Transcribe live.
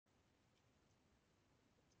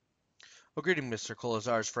Well, greeting, Mr.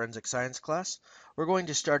 Colazar's forensic science class. We're going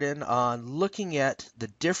to start in on looking at the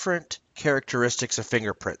different characteristics of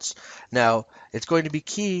fingerprints. Now, it's going to be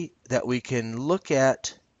key that we can look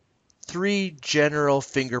at three general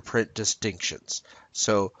fingerprint distinctions.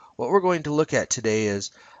 So, what we're going to look at today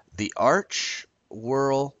is the arch,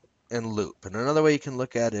 whirl, and loop. And another way you can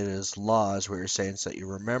look at it is laws, where you're saying so that you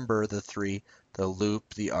remember the three: the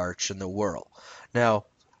loop, the arch, and the whirl. Now,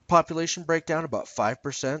 population breakdown, about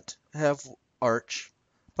 5% have arch,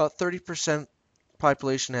 about 30%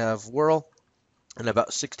 population have whirl, and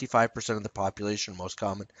about 65% of the population, most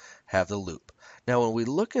common, have the loop. Now, when we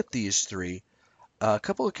look at these three, a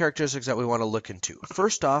couple of characteristics that we want to look into.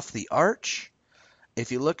 First off, the arch,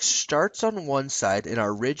 if you look, starts on one side, and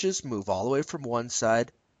our ridges move all the way from one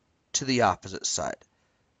side to the opposite side.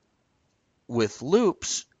 With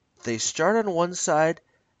loops, they start on one side,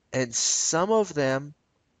 and some of them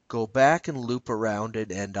go back and loop around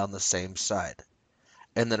and end on the same side.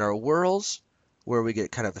 And then our whirls, where we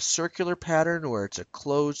get kind of a circular pattern where it's a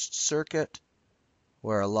closed circuit,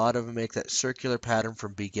 where a lot of them make that circular pattern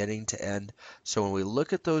from beginning to end. So when we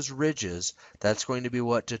look at those ridges, that's going to be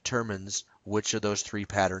what determines which of those three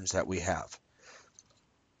patterns that we have.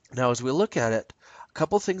 Now, as we look at it, a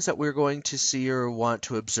couple things that we're going to see or want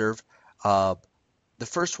to observe. The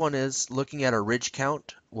first one is looking at a ridge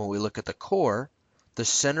count. When we look at the core, the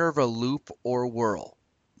center of a loop or whirl,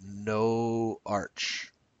 no arch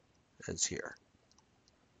is here.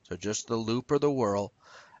 So just the loop or the whirl,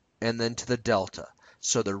 and then to the delta.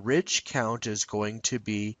 So the ridge count is going to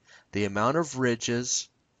be the amount of ridges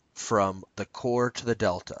from the core to the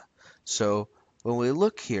delta. So when we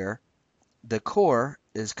look here, the core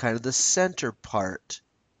is kind of the center part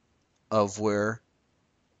of where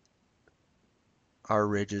our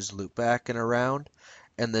ridges loop back and around,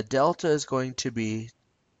 and the delta is going to be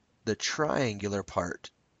the triangular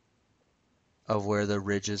part of where the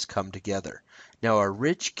ridges come together. Now our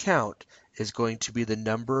ridge count is going to be the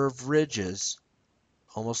number of ridges,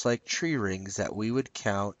 almost like tree rings, that we would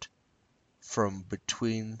count from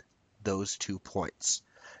between those 2 points.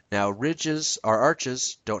 Now our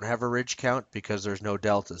arches don't have a ridge count because there's no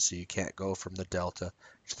delta, so you can't go from the delta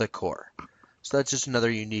to the core. So that's just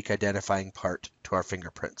another unique identifying part to our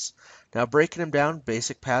fingerprints. Now breaking them down,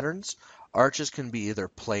 basic patterns. Arches can be either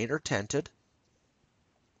plain or tented.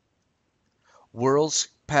 Whirls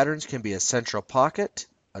patterns can be a central pocket,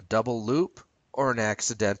 a double loop, or an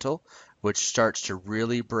accidental, which starts to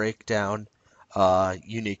really break down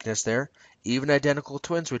uniqueness there. Even identical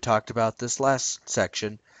twins, we talked about this last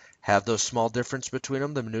section, have those small difference between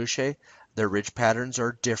them, the minutiae. Their ridge patterns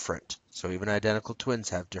are different. So even identical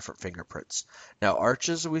twins have different fingerprints. Now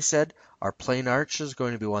arches, we said, our plain arch is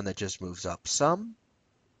going to be one that just moves up some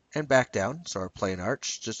and back down. So our plain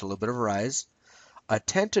arch, just a little bit of a rise. A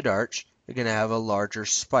tented arch, you're going to have a larger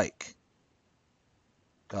spike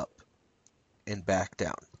up and back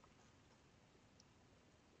down.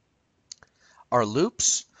 Our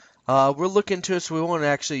loops, we'll look into it, so we won't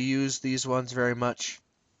actually use these ones very much.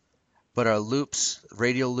 But our loops,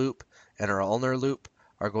 radial loop and our ulnar loop,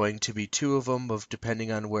 are going to be two of them,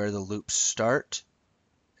 depending on where the loops start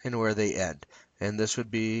and where they end. And this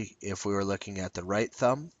would be if we were looking at the right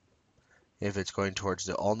thumb, if it's going towards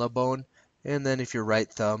the ulna bone, and then if your right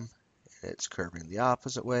thumb, it's curving the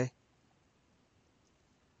opposite way,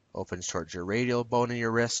 opens towards your radial bone in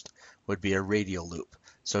your wrist, would be a radial loop.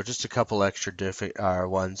 So just a couple extra different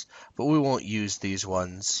ones, but we won't use these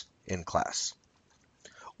ones in class.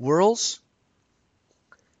 Whirls,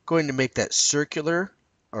 going to make that circular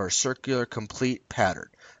or circular complete pattern.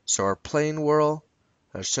 So our plain whirl,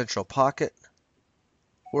 our central pocket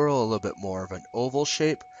whirl, a little bit more of an oval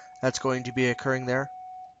shape, that's going to be occurring there.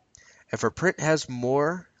 If a print has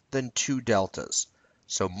more than 2 deltas,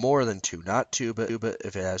 so more than 2, not 2, but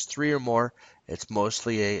if it has 3 or more, it's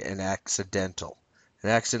mostly an accidental. An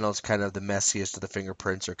accidental is kind of the messiest of the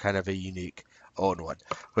fingerprints, or kind of a unique own one.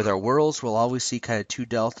 With our whirls, we'll always see kind of 2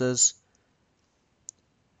 deltas,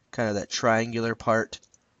 kind of that triangular part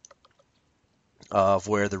of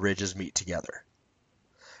where the ridges meet together.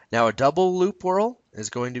 Now a double loop whirl is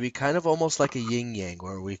going to be kind of almost like a yin-yang,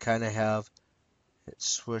 where we kind of have it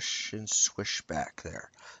swish and swish back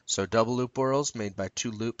there. So double loop whirls made by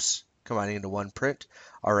 2 loops combining into one print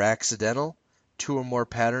are accidental, 2 or more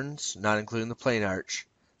patterns, not including the plain arch,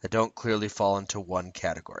 that don't clearly fall into one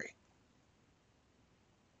category.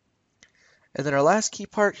 And then our last key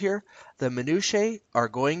part here, the minutiae are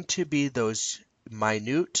going to be those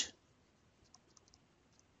minute,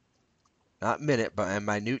 not minute, but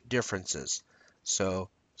minute differences. So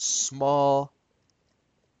small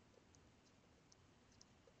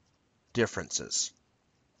differences.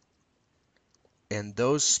 And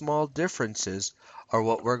those small differences are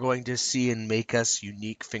what we're going to see and make us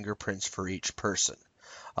unique fingerprints for each person.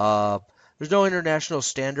 Uh, there's no international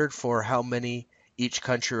standard for how many each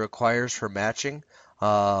country requires for matching,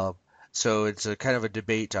 uh, so it's a kind of a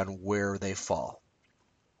debate on where they fall.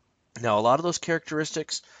 Now, a lot of those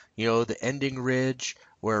characteristics, the ending ridge,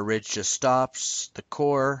 where a ridge just stops, the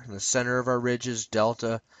core, the center of our ridge is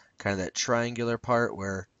delta, kind of that triangular part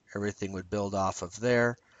where everything would build off of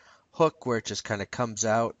there. Hook, where it just kind of comes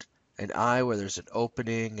out. An eye, where there's an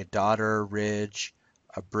opening, a dot or a ridge,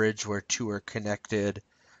 a bridge where two are connected.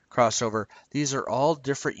 Crossover. These are all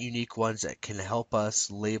different unique ones that can help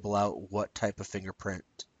us label out what type of fingerprint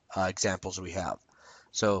examples we have.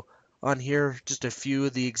 So on here, just a few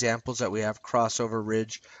of the examples that we have. Crossover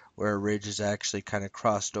ridge, where a ridge is actually kind of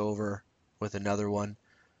crossed over with another one.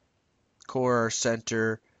 Core or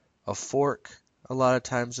center, a fork. A lot of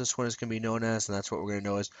times this one is going to be known as, and that's what we're going to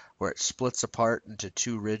know is where it splits apart into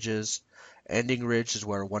two ridges. Ending ridge is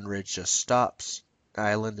where one ridge just stops.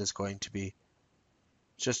 Island is going to be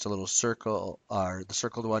just a little circle, or the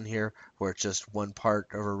circled one here, where it's just one part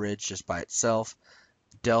of a ridge just by itself.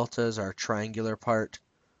 Delta is our triangular part.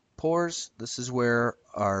 Pores, this is where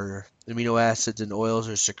our amino acids and oils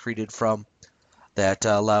are secreted from that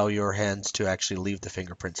allow your hands to actually leave the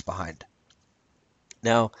fingerprints behind.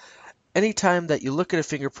 Now, anytime that you look at a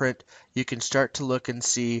fingerprint, you can start to look and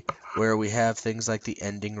see where we have things like the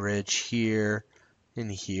ending ridge here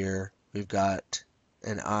and here. We've got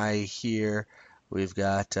an eye here. We've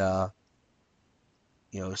got some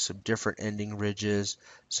different ending ridges.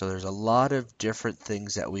 So there's a lot of different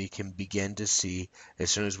things that we can begin to see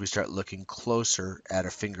as soon as we start looking closer at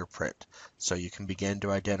a fingerprint. So you can begin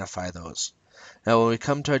to identify those. Now when we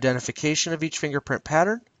come to identification of each fingerprint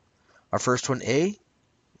pattern, our first one, A,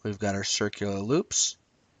 we've got our circular loops.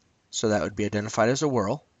 So that would be identified as a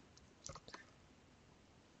whorl.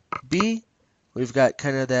 B, we've got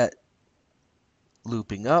kind of that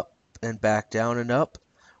looping up and back down and up,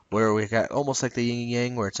 where we got almost like the yin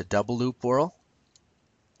yang, where it's a double loop whorl.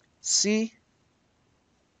 C,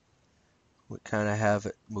 we kind of have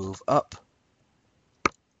it move up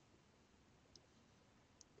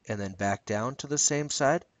and then back down to the same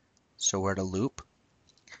side, so we're at a loop.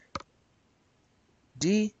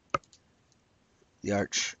 D, the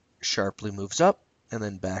arch sharply moves up and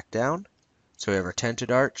then back down, so we have our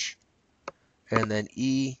tented arch. And then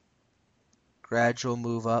E, gradual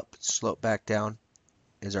move up, slope back down,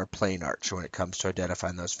 is our plain arch when it comes to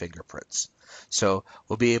identifying those fingerprints. So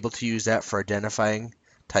we'll be able to use that for identifying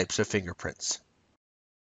types of fingerprints.